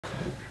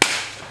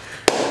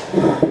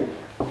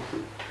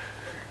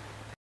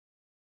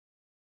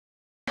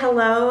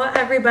Hello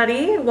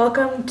everybody,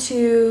 welcome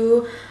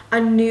to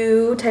a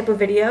new type of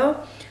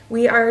video.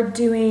 We are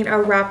doing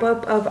a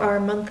wrap-up of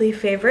our monthly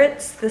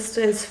favorites. This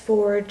is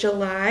for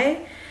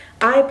July.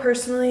 I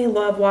personally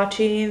love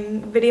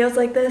watching videos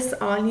like this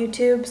on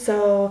YouTube,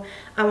 so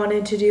I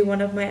wanted to do one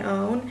of my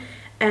own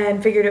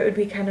and figured it would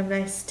be kind of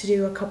nice to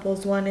do a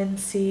couples one and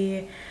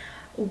see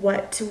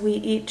what we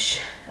each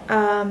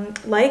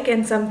like,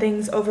 and some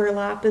things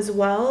overlap as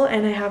well,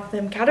 and I have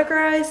them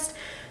categorized.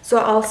 So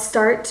I'll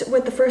start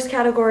with the first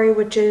category,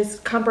 which is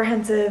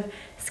comprehensive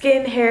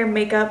skin, hair,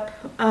 makeup,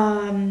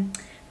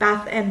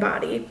 bath and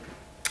body.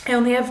 I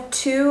only have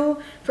 2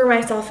 for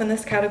myself in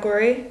this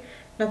category.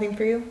 Nothing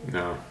for you?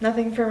 No.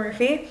 Nothing for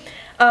Murphy.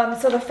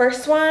 So the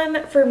first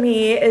one for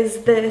me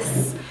is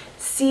this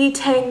C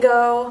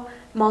Tango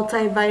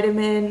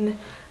multivitamin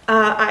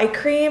eye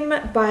cream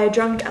by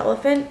Drunk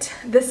Elephant.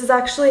 This is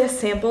actually a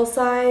sample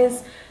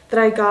size that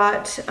I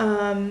got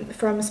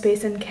from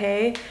Space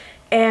NK,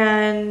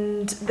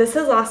 and this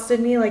has lasted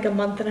me like a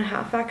month and a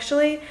half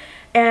actually,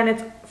 and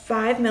it's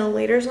 5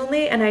 milliliters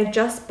only, and I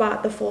just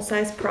bought the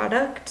full-size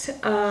product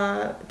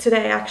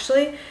today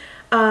actually,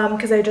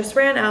 because I just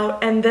ran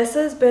out, and this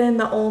has been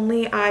the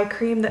only eye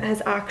cream that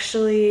has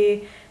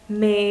actually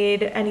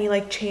made any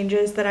like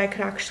changes that I could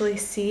actually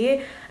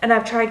see, and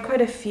I've tried quite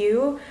a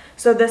few.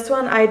 So this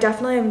one I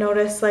definitely have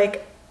noticed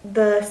like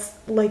the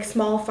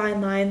small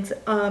fine lines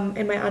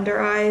in my under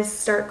eyes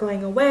start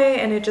going away,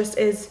 and it just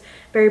is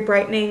very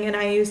brightening, and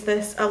I use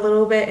this a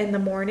little bit in the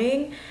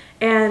morning,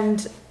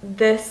 and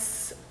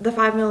this, the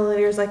 5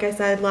 milliliters, like I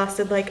said,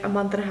 lasted like a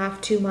month and a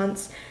half, 2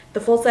 months. The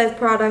full-size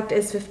product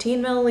is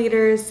 15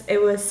 milliliters.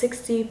 It was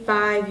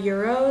 65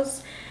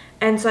 euros,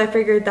 and so I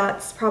figured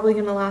that's probably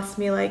gonna last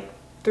me like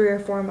 3 or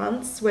 4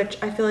 months,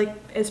 which I feel like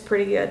is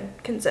pretty good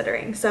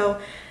considering. So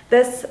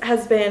this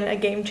has been a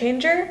game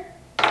changer.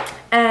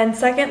 And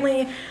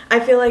secondly, I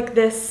feel like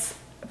this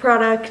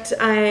product,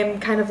 I'm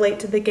kind of late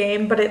to the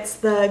game, but it's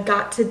the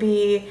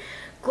Got2b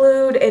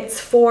Glued. It's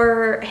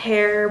for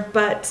hair,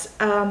 but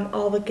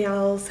all the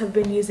gals have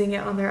been using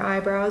it on their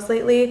eyebrows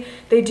lately.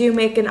 They do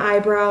make an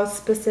eyebrow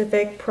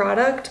specific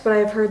product, but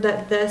I've heard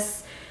that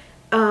this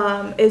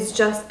is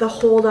just the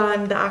hold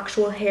on the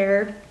actual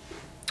hair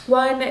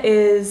one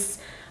is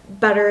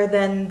better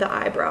than the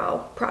eyebrow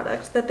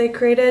product that they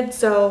created.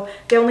 So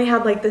they only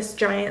had like this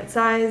giant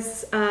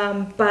size,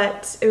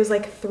 but it was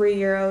like 3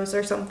 euros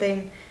or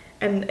something,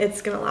 and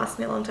it's gonna last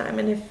me a long time.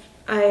 And if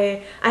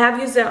I have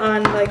used it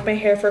on like my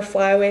hair for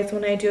flyaways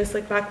when I do a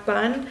slick back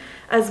bun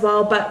as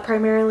well, but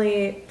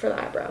primarily for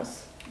the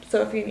eyebrows.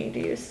 So if you need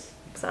to use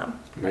some.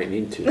 Might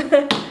need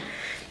to.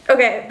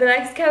 Okay, the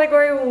next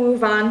category we'll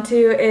move on to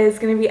is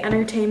going to be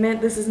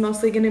entertainment. This is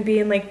mostly going to be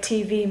in like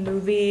TV,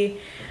 movie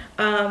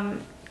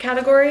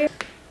category.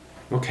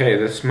 Okay,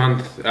 this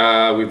month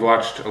we've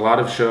watched a lot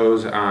of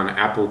shows on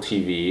Apple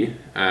TV.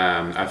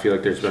 I feel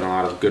like there's been a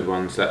lot of good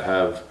ones that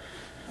have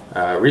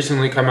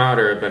recently come out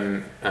or have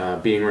been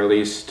being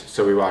released.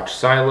 So we watched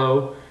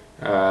Silo,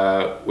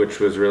 which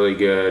was really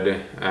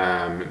good.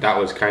 That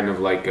was kind of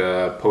like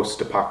a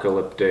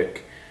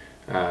post-apocalyptic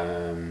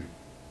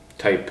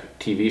type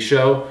TV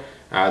show.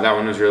 That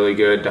one was really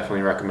good,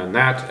 definitely recommend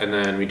that. And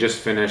then we just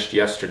finished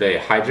yesterday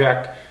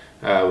Hijack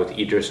with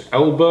Idris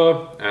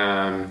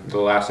Elba. The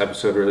last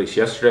episode released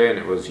yesterday, and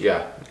it was,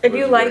 yeah. If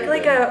you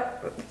like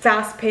a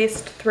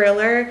fast-paced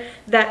thriller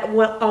that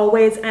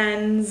always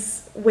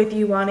ends with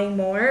you wanting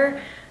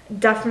more,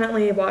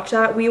 definitely watch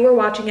that. We were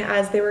watching it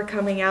as they were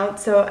coming out,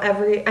 so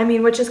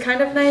which is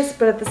kind of nice,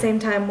 but at the same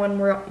time, when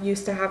we're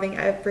used to having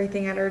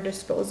everything at our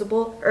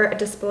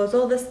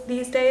disposal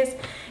these days,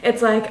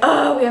 it's like,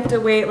 oh, we have to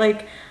wait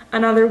like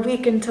another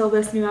week until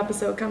this new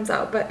episode comes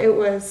out. But it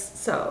was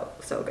so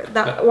good.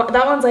 That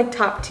one's like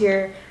top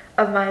tier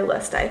of my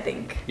list, I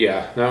think.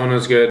 Yeah, that one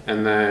was good.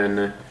 And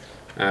then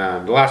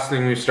the last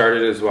thing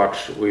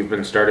we've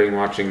been starting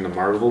watching the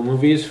Marvel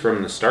movies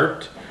from the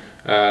start.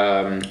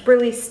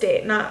 Release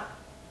date, not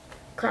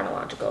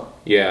chronological.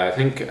 Yeah, I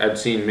think I'd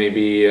seen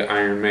maybe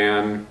Iron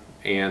Man,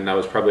 and that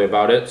was probably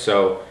about it.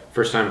 So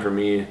first time for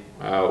me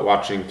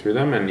watching through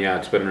them, and yeah,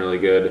 it's been really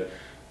good.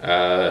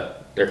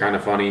 They're kind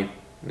of funny.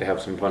 They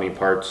have some funny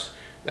parts.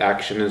 The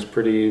action is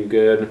pretty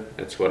good.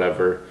 It's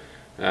whatever.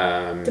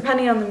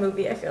 Depending on the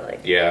movie, I feel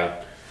like.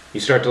 Yeah. You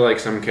start to like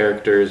some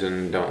characters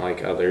and don't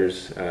like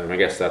others. I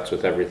guess that's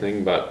with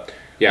everything, but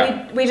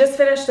yeah. We just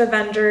finished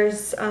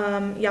Avengers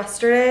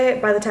yesterday.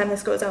 By the time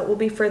this goes out, we'll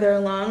be further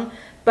along.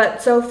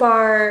 But so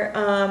far,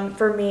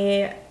 for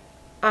me,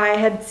 I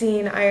had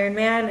seen Iron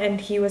Man,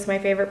 and he was my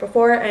favorite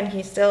before, and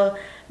he's still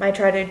my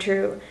tried and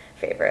true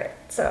favorite.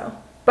 So,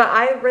 but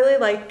I really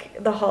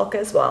like the Hulk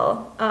as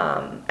well,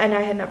 and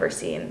I had never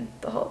seen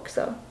the Hulk,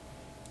 so.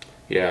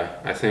 Yeah,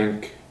 I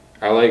think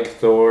I like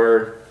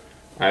Thor.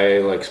 I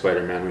like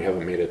Spider-Man. We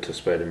haven't made it to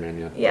Spider-Man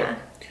yet. Yeah.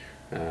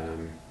 But,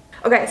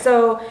 okay,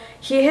 so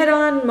he hit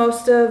on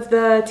most of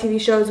the TV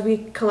shows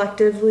we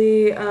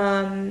collectively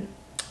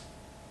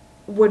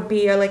would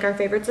be like our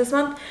favorites this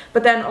month.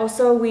 But then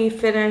also we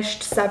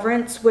finished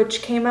Severance,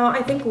 which came out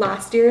I think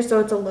last year, so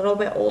it's a little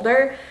bit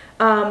older.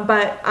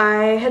 But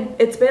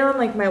it's been on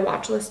like my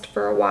watch list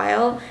for a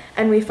while,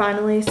 and we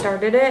finally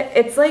started it.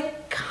 It's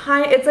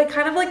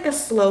kind of like a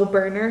slow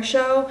burner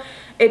show.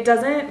 It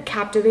doesn't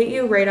captivate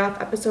you right off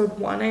episode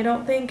 1, I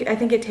don't think. I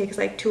think it takes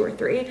like 2 or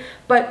 3,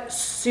 but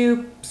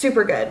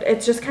super good.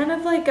 It's just kind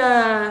of like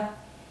a,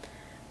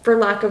 for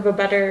lack of a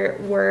better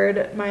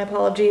word, my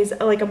apologies,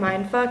 like a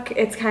mindfuck.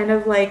 It's kind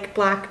of like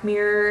Black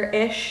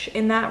Mirror-ish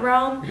in that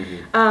realm.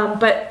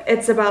 But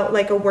it's about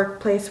like a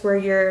workplace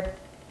where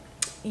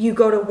you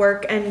go to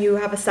work and you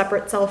have a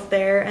separate self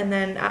there, and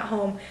then at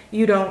home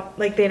they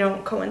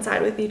don't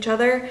coincide with each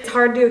other. It's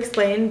hard to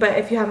explain, but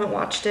if you haven't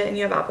watched it and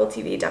you have Apple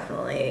TV,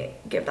 definitely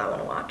give that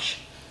one a watch.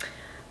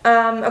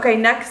 Okay,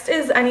 next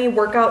is any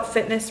workout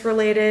fitness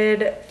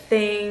related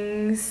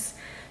things.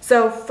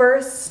 So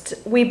first,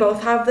 we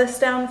both have this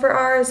down for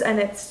ours, and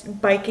it's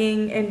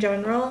biking in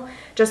general,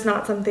 just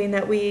not something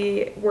that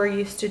we were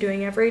used to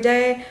doing every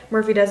day.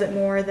 Murphy does it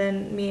more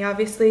than me,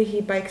 obviously. He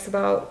bikes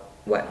about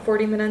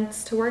 40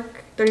 minutes to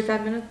work,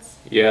 35 minutes?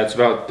 Yeah, it's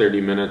about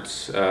 30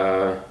 minutes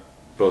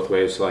both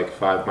ways, like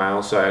 5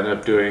 miles. So I ended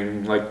up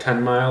doing like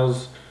 10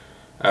 miles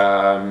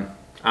on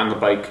the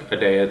bike a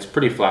day. It's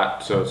pretty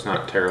flat, so it's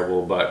not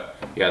terrible, but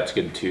yeah, it's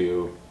good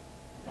to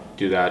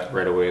do that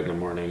right away in the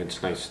morning.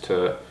 It's nice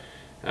to,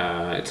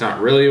 it's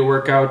not really a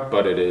workout,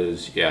 but it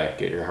is, yeah,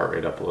 get your heart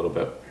rate up a little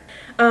bit.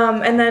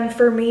 And then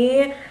for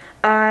me,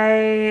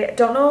 I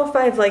don't know if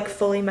I've like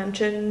fully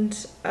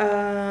mentioned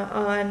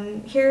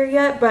on here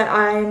yet, but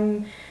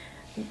I'm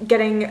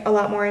getting a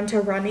lot more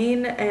into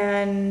running,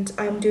 and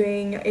I'm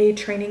doing a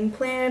training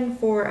plan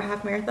for a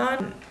half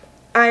marathon.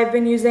 I've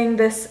been using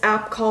this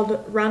app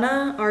called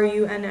Runna,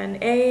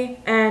 R-U-N-N-A,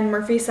 and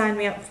Murphy signed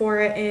me up for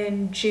it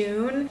in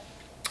June.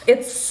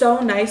 It's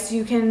so nice.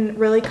 You can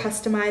really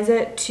customize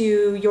it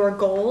to your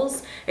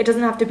goals. It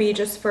doesn't have to be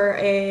just for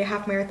a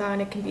half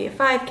marathon. It can be a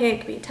 5K, it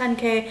could be a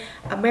 10K,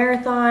 a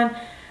marathon,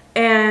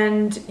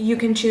 and you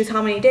can choose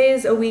how many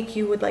days a week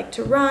you would like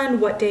to run,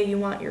 what day you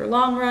want your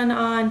long run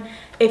on,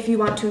 if you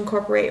want to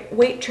incorporate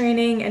weight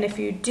training, and if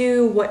you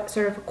do, what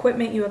sort of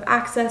equipment you have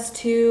access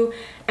to.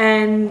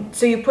 And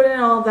so you put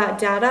in all of that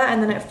data,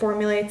 and then it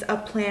formulates a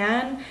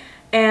plan.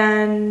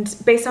 And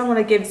based on what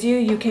it gives you,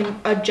 you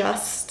can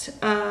adjust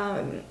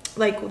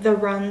like the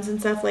runs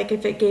and stuff. Like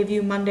if it gave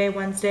you Monday,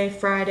 Wednesday,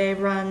 Friday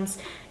runs,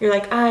 you're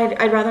like,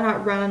 I'd rather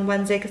not run on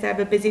Wednesday because I have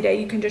a busy day.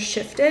 You can just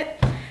shift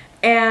it.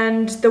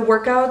 And the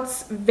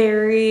workouts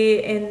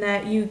vary in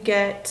that you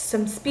get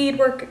some speed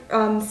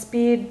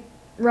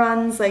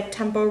runs, like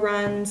tempo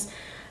runs,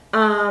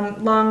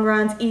 long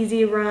runs,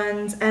 easy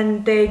runs,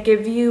 and they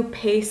give you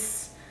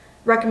pace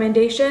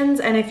recommendations.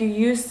 And if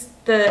you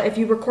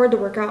record the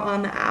workout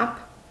on the app,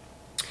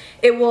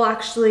 it will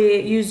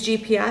actually use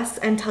GPS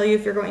and tell you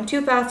if you're going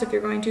too fast, if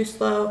you're going too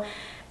slow.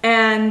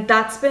 And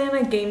that's been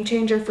a game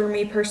changer for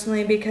me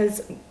personally,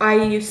 because I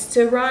used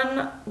to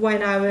run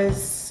when I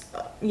was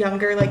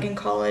younger, like in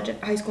college,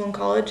 high school and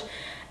college.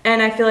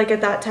 And I feel like at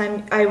that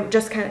time,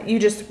 you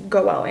just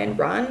go out and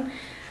run.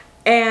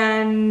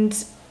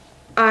 And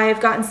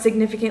I've gotten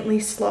significantly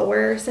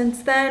slower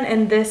since then.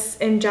 And this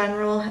in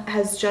general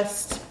has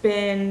just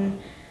been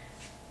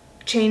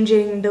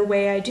changing the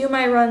way I do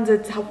my runs.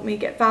 It's helped me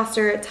get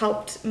faster. It's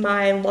helped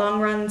my long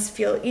runs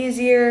feel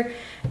easier.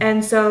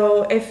 And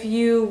so if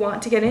you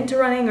want to get into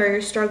running, or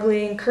you're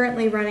struggling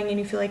currently running and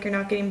you feel like you're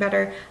not getting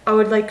better, I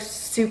would like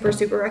super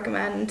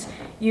recommend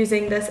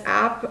using this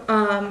app.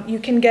 You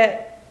can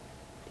get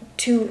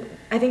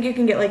I think you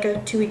can get like a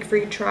 2-week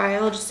free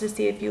trial just to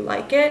see if you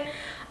like it.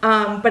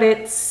 But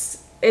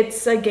it's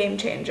a game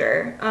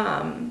changer.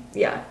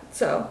 Yeah.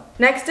 So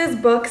next is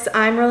books.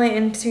 I'm really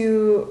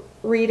into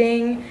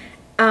reading,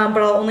 but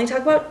I'll only talk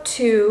about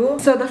 2.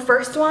 So the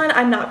first one,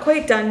 I'm not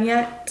quite done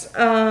yet,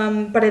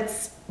 but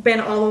it's been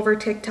all over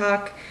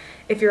TikTok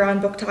if you're on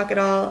Book Talk at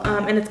all,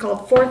 and it's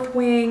called Fourth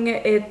Wing.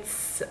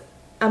 It's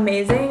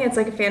amazing. It's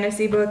like a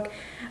fantasy book,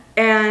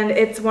 and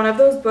it's one of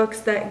those books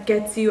that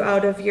gets you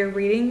out of your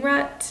reading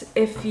rut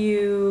if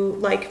you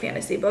like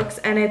fantasy books.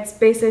 And it's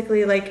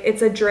basically like,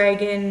 it's a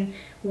dragon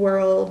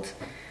world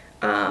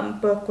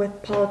book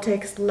with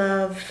politics,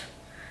 love.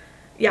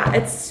 Yeah,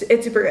 it's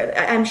super good.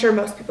 I'm sure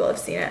most people have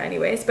seen it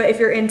anyways, but if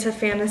you're into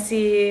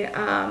fantasy,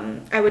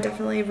 I would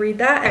definitely read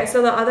that. Okay,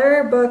 so the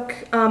other book,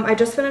 I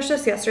just finished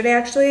this yesterday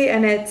actually,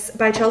 and it's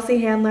by Chelsea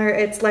Handler.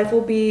 It's Life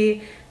Will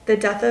Be the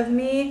Death of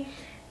Me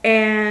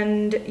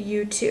and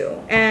You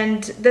Too.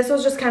 And this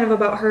was just kind of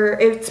about her.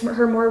 It's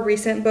her more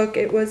recent book.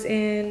 It was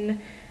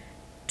in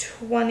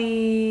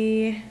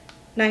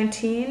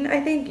 2019,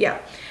 I think. Yeah.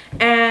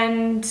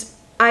 And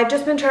I've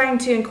just been trying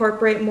to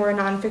incorporate more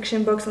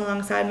nonfiction books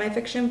alongside my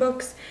fiction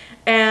books,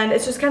 and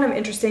it's just kind of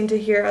interesting to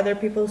hear other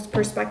people's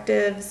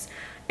perspectives.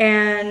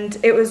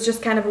 And it was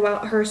just kind of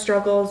about her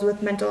struggles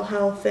with mental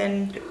health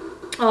and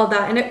all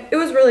that, and it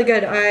was really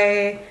good.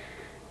 I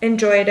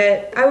enjoyed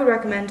it. I would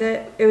recommend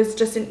it. It was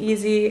just an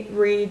easy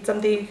read,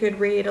 something you could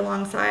read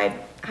alongside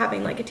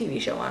having like a TV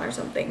show on or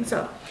something.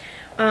 So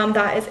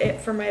That is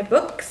it for my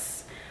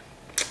books.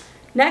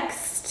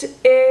 Next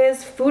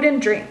is food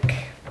and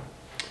drink.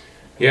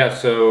 Yeah,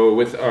 so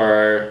with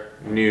our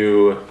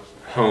new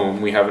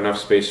home, we have enough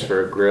space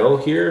for a grill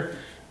here.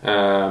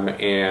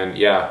 And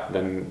yeah,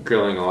 been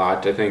grilling a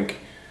lot. I think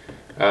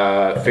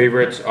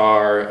favorites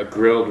are a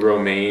grilled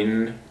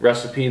romaine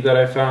recipe that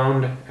I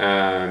found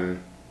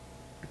on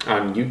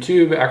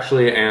YouTube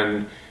actually,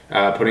 and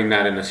putting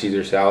that in a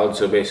Caesar salad.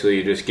 So basically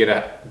you just get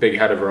a big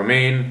head of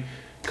romaine,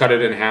 cut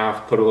it in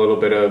half, put a little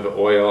bit of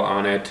oil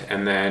on it,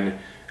 and then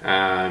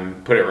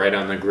put it right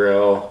on the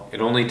grill.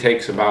 It only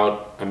takes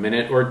about a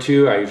minute or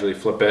two. I usually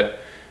flip it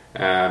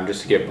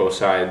just to get both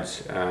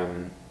sides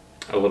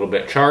a little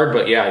bit charred,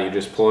 but yeah, you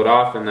just pull it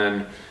off and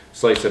then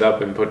slice it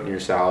up and put it in your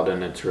salad,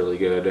 and it's really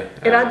good.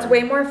 It adds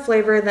way more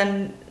flavor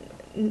than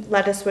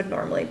lettuce would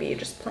normally be,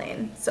 just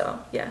plain. So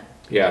yeah.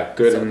 Yeah,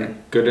 good, so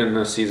good in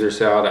the Caesar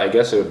salad. I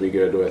guess it would be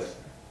good with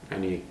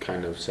any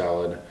kind of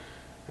salad.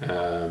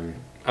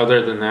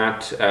 Other than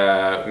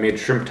that, made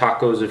shrimp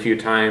tacos a few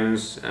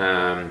times.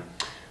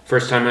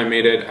 First time I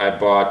made it, I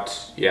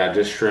bought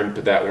just shrimp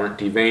that weren't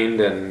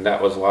deveined, and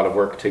that was a lot of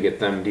work to get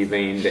them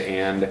deveined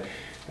and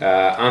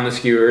on the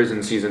skewers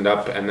and seasoned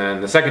up. And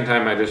then the second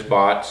time I just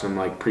bought some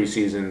like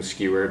pre-seasoned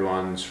skewered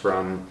ones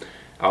from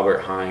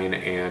Albert Heijn,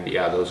 and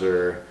yeah, those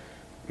are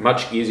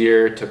much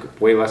easier, took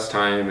way less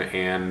time,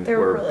 and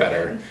were really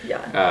better. Good.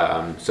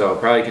 Yeah. So I'll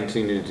probably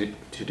continue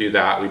to do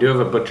that. We do have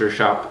a butcher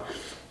shop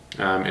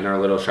in our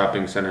little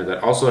shopping center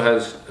that also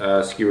has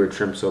skewered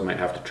shrimp, so I might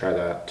have to try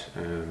that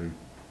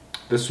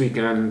this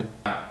weekend.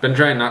 Been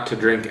trying not to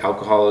drink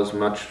alcohol as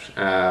much,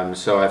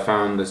 so I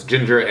found this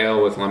ginger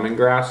ale with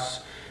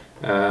lemongrass.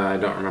 I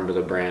don't remember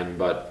the brand,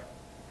 but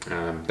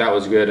that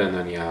was good. And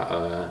then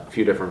a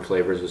few different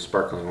flavors of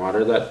sparkling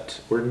water that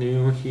were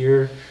new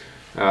here.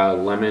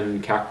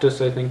 Lemon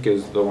cactus, I think,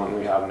 is the one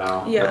we have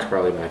now. Yeah. That's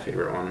probably my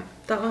favorite one.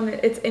 That one,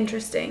 it's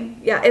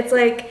interesting. Yeah, it's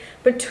like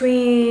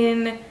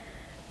between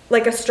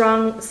like a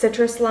strong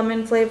citrus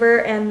lemon flavor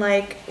and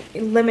like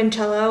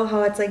limoncello,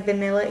 how it's like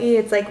vanilla-y.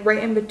 It's like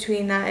right in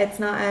between that. It's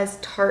not as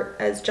tart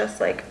as just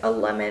like a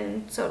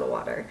lemon soda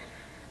water.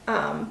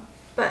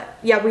 But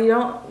yeah, we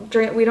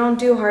don't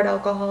do hard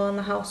alcohol in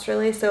the house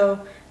really,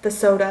 so the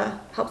soda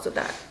helps with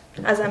that,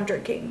 as I'm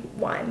drinking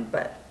wine,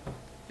 but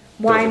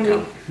wine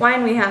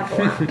we have a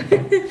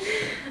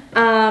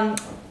lot.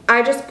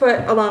 I just put,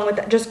 along with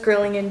that, just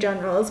grilling in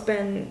general has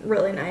been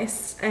really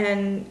nice,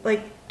 and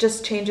like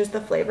just changes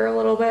the flavor a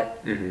little bit.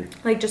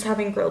 Mm-hmm. Like just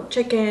having grilled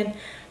chicken,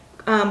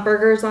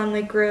 burgers on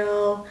the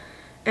grill,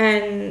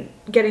 and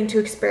getting to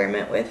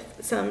experiment with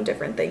some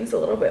different things a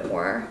little bit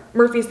more.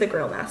 Murphy's the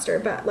grill master,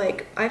 but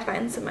like I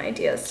find some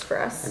ideas for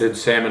us. I did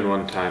salmon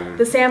one time.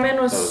 The salmon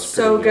was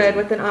so good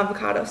with an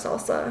avocado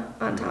salsa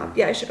on top.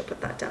 Yeah, I should have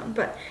put that down,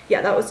 but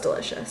yeah, that was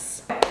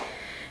delicious.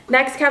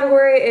 Next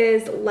category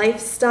is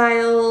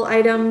lifestyle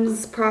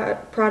items,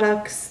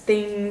 products,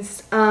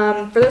 things.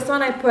 For this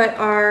one, I put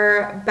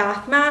our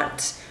bath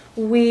mat.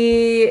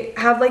 We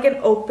have like an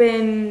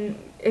open,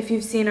 if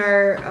you've seen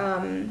our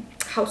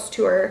house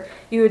tour,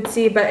 you would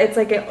see, but it's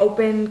like an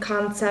open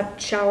concept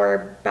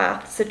shower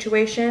bath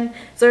situation.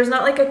 So there's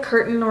not like a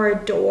curtain or a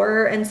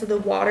door, and so the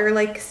water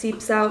like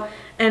seeps out,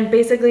 and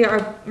basically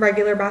our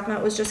regular bath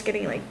mat was just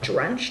getting like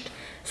drenched.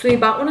 So we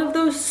bought one of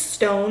those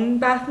stone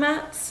bath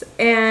mats,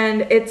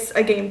 and it's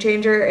a game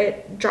changer.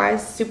 It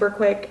dries super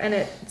quick and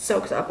it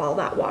soaks up all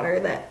that water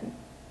that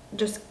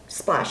just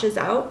splashes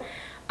out.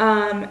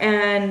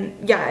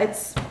 And yeah,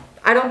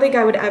 I don't think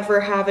I would ever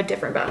have a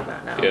different bath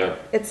mat now. Yeah.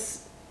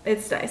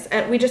 It's nice.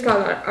 And we just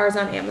got ours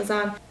on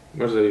Amazon.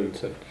 What does that even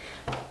say?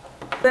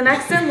 The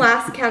next and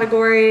last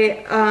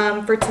category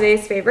for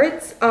today's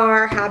favorites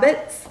are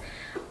habits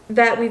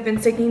that we've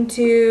been sticking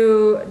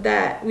to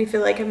that we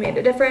feel like have made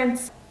a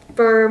difference.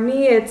 For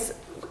me, it's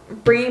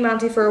bringing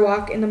Monty for a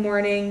walk in the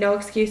morning, no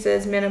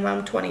excuses,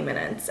 minimum 20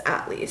 minutes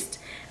at least.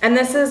 And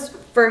this is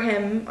for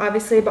him,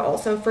 obviously, but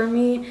also for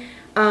me.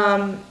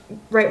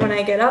 Right when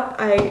I get up,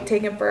 I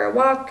take him for a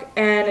walk,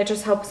 and it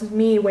just helps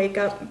me wake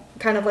up,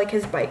 kind of like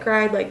his bike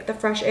ride, like the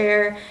fresh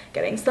air,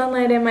 getting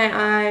sunlight in my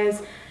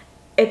eyes.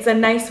 It's a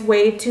nice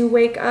way to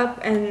wake up,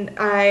 and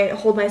I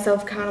hold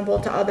myself accountable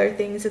to other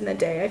things in the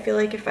day. I feel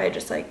like if I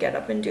just like get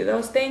up and do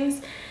those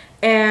things,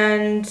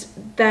 and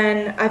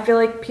then I feel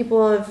like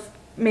people have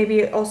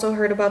maybe also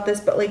heard about this,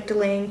 but like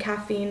delaying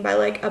caffeine by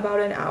like about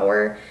an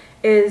hour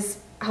is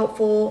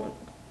helpful.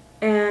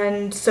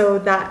 And so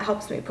that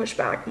helps me push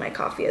back my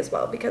coffee as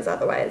well, because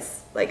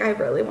otherwise, like, I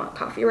really want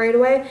coffee right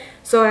away.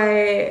 So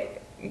I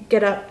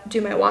get up,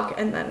 do my walk,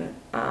 and then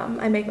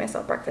I make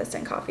myself breakfast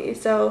and coffee.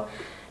 So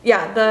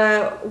yeah,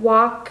 the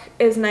walk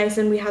is nice,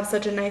 and we have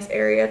such a nice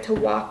area to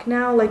walk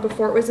now. Like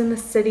before, it was in the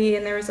city,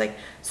 and there was like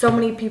so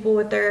many people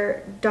with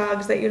their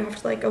dogs that you'd have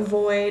to like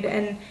avoid.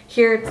 And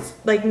here it's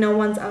like no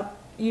one's up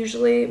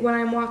usually when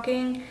I'm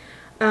walking.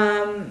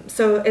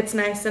 So it's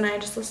nice, and I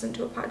just listen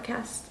to a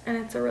podcast, and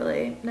it's a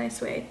really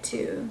nice way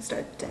to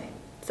start the day.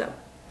 So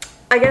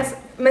I guess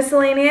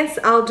miscellaneous,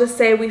 I'll just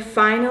say we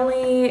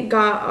finally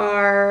got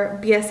our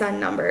BSN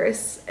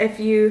numbers.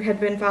 If you had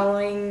been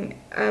following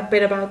a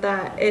bit about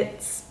that,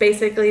 it's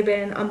basically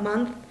been a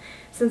month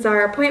since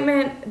our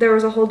appointment. There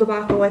was a whole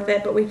debacle with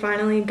it, but we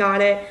finally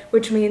got it,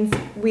 which means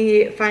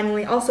we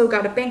finally also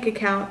got a bank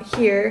account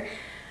here.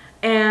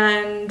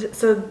 And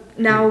so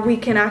now we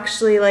can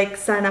actually like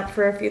sign up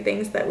for a few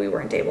things that we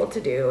weren't able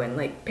to do and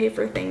like pay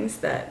for things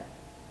that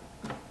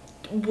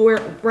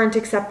weren't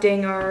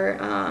accepting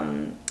our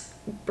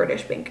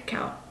British bank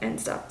account and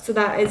stuff. So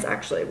that is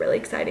actually really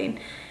exciting.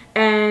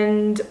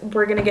 And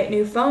we're gonna get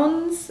new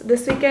phones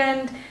this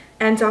weekend.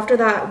 And so after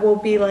that, we'll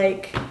be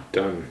like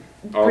Done.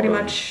 pretty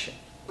much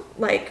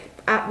like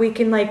we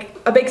can like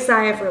a big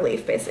sigh of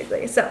relief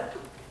basically. So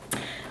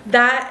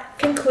that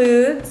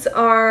concludes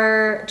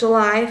our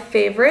July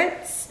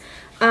favorites.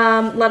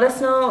 Let us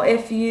know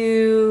if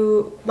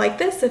you like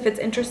this, if it's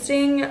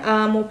interesting.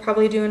 We'll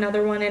probably do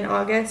another one in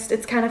August.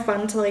 It's kind of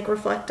fun to like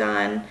reflect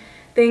on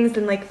things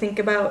and like think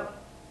about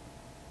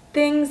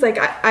things. Like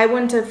I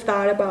wouldn't have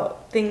thought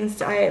about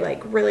things I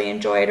like really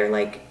enjoyed or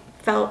like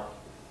felt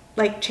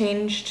like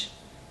changed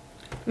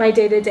my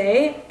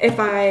day-to-day if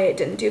I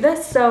didn't do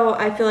this. So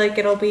I feel like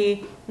it'll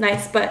be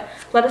nice, but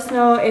let us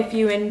know if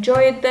you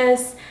enjoyed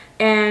this,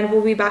 and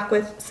we'll be back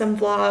with some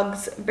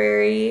vlogs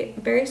very,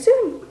 very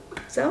soon.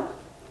 So,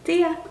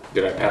 see ya.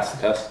 Did I pass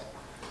the test?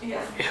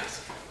 Yeah.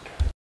 Yes.